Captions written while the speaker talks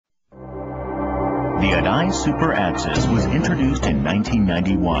The Arai Super Adsis was introduced in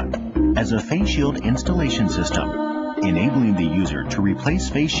 1991 as a face shield installation system, enabling the user to replace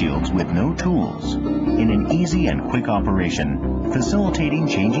face shields with no tools in an easy and quick operation, facilitating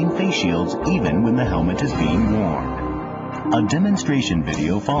changing face shields even when the helmet is being worn. A demonstration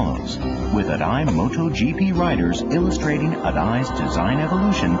video follows, with Arai MotoGP riders illustrating Arai's design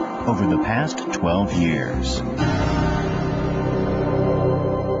evolution over the past 12 years.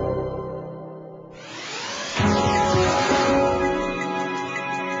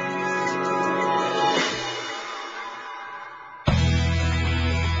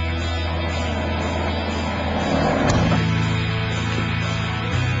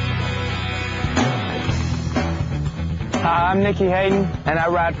 Hi, I'm Nicky Hayden, and I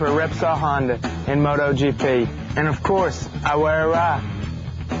ride for Repsol Honda in MotoGP. And of course, I wear Arai.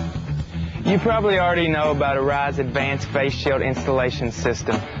 You probably already know about Arai's advanced face shield installation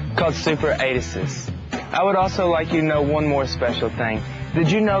system called Super Adsis. I would also like you to know one more special thing. Did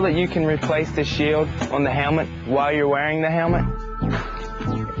you know that you can replace the shield on the helmet while you're wearing the helmet?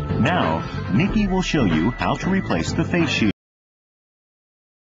 Now, Nicky will show you how to replace the face shield.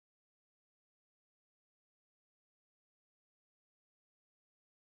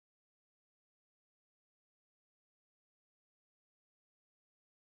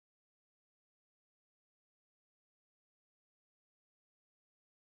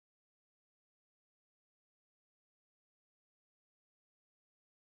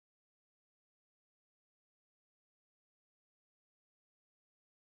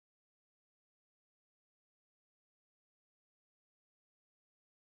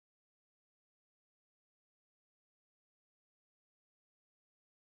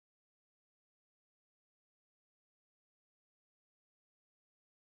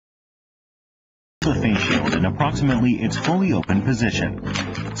 The face shield in approximately its fully open position.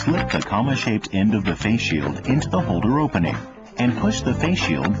 Slip the comma-shaped end of the face shield into the holder opening and push the face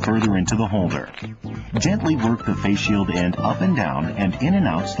shield further into the holder. Gently work the face shield end up and down and in and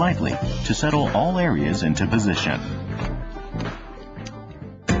out slightly to settle all areas into position.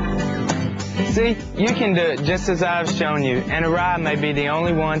 See, you can do it just as I've shown you, and Arai may be the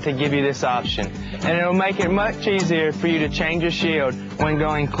only one to give you this option. And it'll make it much easier for you to change your shield when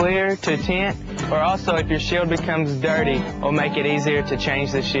going clear to tint, or also if your shield becomes dirty, it'll make it easier to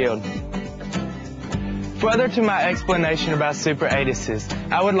change the shield. Further to my explanation about Super Adsis,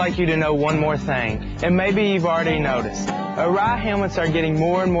 I would like you to know one more thing, and maybe you've already noticed. Arai helmets are getting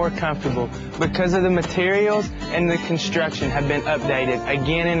more and more comfortable because of the materials and the construction have been updated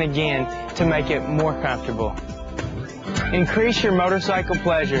again and again to make it more comfortable. Increase your motorcycle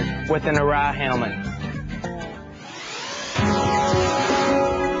pleasure with an Arai helmet.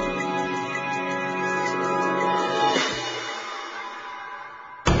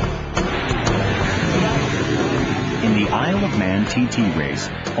 In the Isle of Man TT race,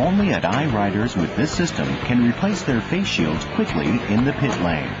 only Arai riders with this system can replace their face shields quickly in the pit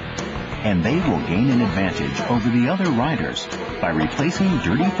lane. And they will gain an advantage over the other riders by replacing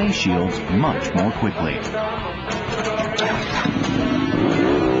dirty face shields much more quickly.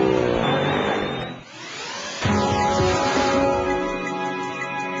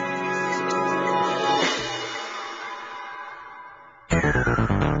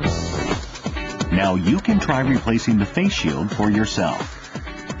 Now you can try replacing the face shield for yourself.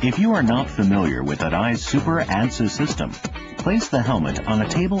 If you are not familiar with Arai's Super Adsis system, place the helmet on a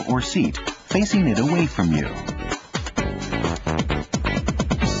table or seat facing it away from you.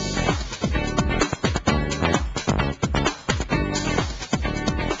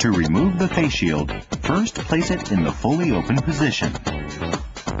 To remove the face shield, first place it in the fully open position.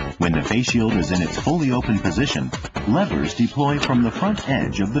 When the face shield is in its fully open position, levers deploy from the front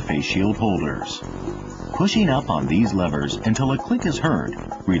edge of the face shield holders. Pushing up on these levers until a click is heard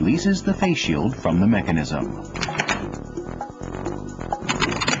releases the face shield from the mechanism.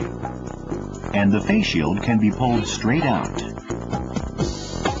 And the face shield can be pulled straight out.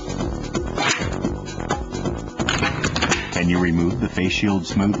 Can you remove the face shield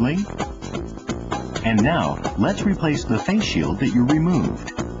smoothly? And now, let's replace the face shield that you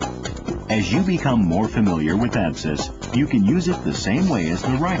removed. As you become more familiar with Adsis, you can use it the same way as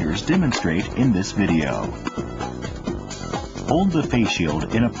the riders demonstrate in this video. Hold the face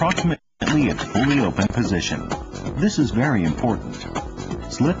shield in approximately its fully open position. This is very important.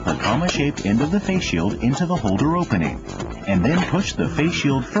 Slip the comma-shaped end of the face shield into the holder opening, and then push the face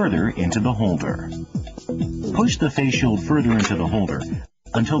shield further into the holder. Push the face shield further into the holder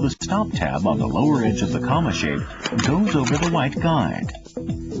until the stop tab on the lower edge of the comma shape goes over the white guide.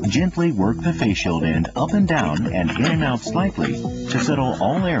 Gently work the face shield end up and down and in and out slightly to settle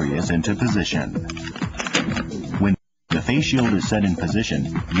all areas into position. When the face shield is set in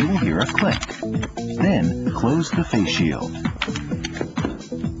position, you will hear a click. Then close the face shield.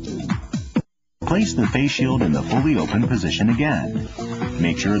 Place the face shield in the fully open position again.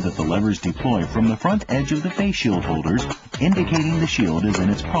 Make sure that the levers deploy from the front edge of the face shield holders, indicating the shield is in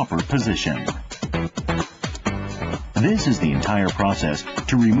its proper position. This is the entire process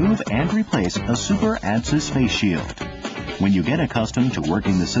to remove and replace a Super Adsis face shield. When you get accustomed to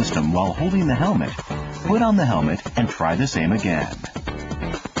working the system while holding the helmet, put on the helmet and try the same again.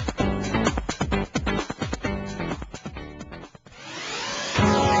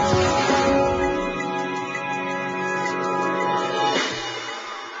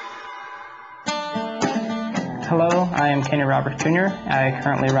 Hello, I am Kenny Roberts Jr. I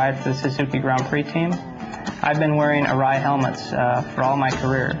currently ride for the Suzuki Grand Prix team. I've been wearing Arai helmets for all my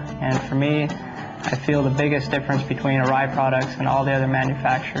career, and for me, I feel the biggest difference between Arai products and all the other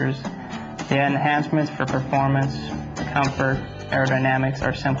manufacturers. The enhancements for performance, comfort, aerodynamics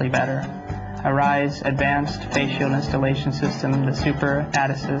are simply better. Arai's advanced face shield installation system, the Super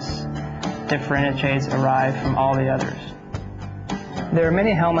Adsis, differentiates Arai from all the others. There are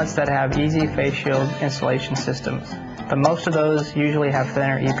many helmets that have easy face shield installation systems, but most of those usually have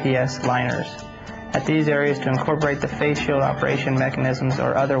thinner EPS liners at these areas to incorporate the face shield operation mechanisms,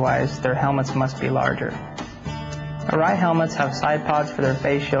 or otherwise their helmets must be larger. Arai helmets have side pods for their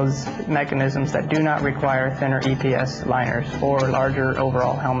face shields mechanisms that do not require thinner EPS liners or larger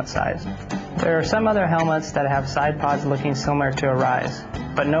overall helmet size. There are some other helmets that have side pods looking similar to Arai's,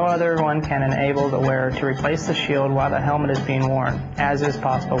 but no other one can enable the wearer to replace the shield while the helmet is being worn, as is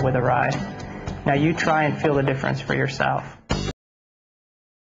possible with Arai. Now you try and feel the difference for yourself.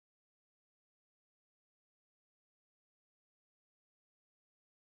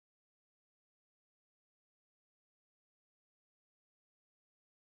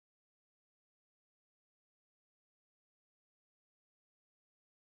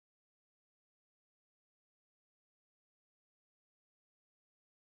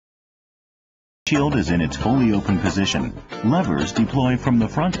 Shield is in its fully open position. Levers deploy from the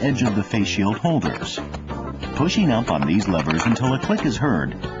front edge of the face shield holders. Pushing up on these levers until a click is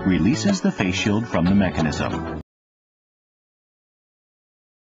heard releases the face shield from the mechanism.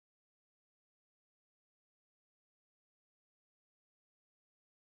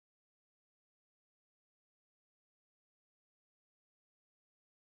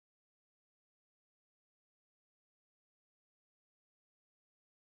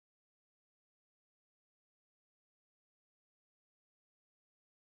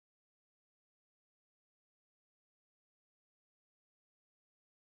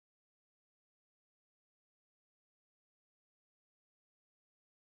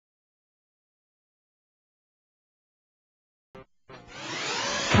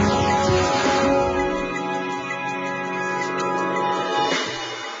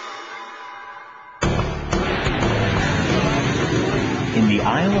 In the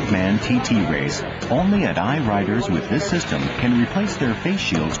Isle of Man TT race, only Arai riders with this system can replace their face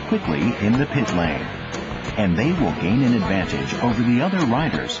shields quickly in the pit lane. And they will gain an advantage over the other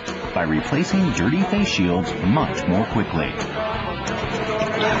riders by replacing dirty face shields much more quickly.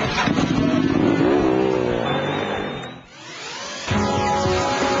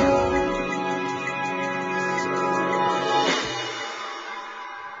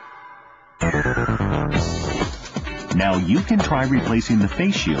 Now you can try replacing the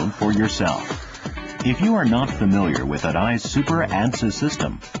face shield for yourself. If you are not familiar with Arai's Super Adsis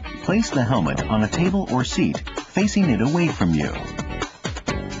system, place the helmet on a table or seat facing it away from you.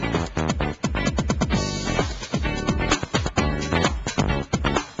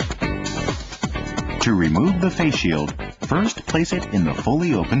 To remove the face shield, first place it in the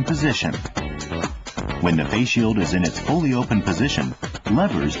fully open position. When the face shield is in its fully open position,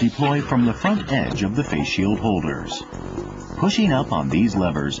 levers deploy from the front edge of the face shield holders. Pushing up on these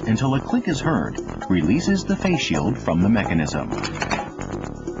levers until a click is heard releases the face shield from the mechanism.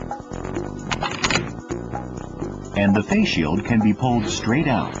 And the face shield can be pulled straight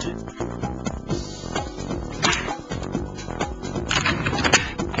out.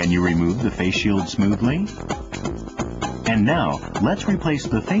 Can you remove the face shield smoothly? And now, let's replace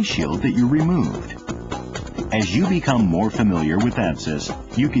the face shield that you removed. As you become more familiar with Adsis,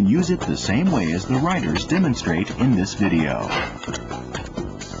 you can use it the same way as the riders demonstrate in this video.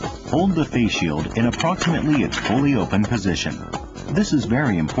 Hold the face shield in approximately its fully open position. This is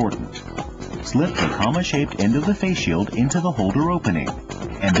very important. Slip the comma-shaped end of the face shield into the holder opening,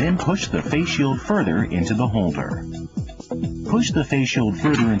 and then push the face shield further into the holder. Push the face shield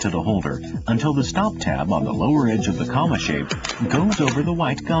further into the holder until the stop tab on the lower edge of the comma shape goes over the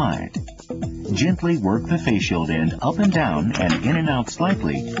white guide. Gently work the face shield end up and down and in and out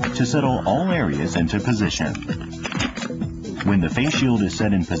slightly to settle all areas into position. When the face shield is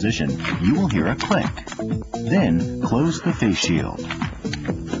set in position, you will hear a click. Then close the face shield.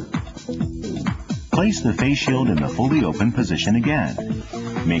 Place the face shield in the fully open position again.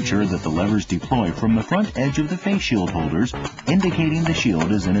 Make sure that the levers deploy from the front edge of the face shield holders, indicating the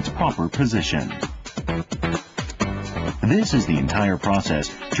shield is in its proper position. This is the entire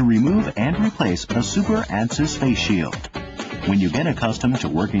process to remove and replace a Super Adsis face shield. When you get accustomed to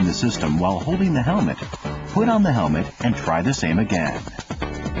working the system while holding the helmet, put on the helmet and try the same again.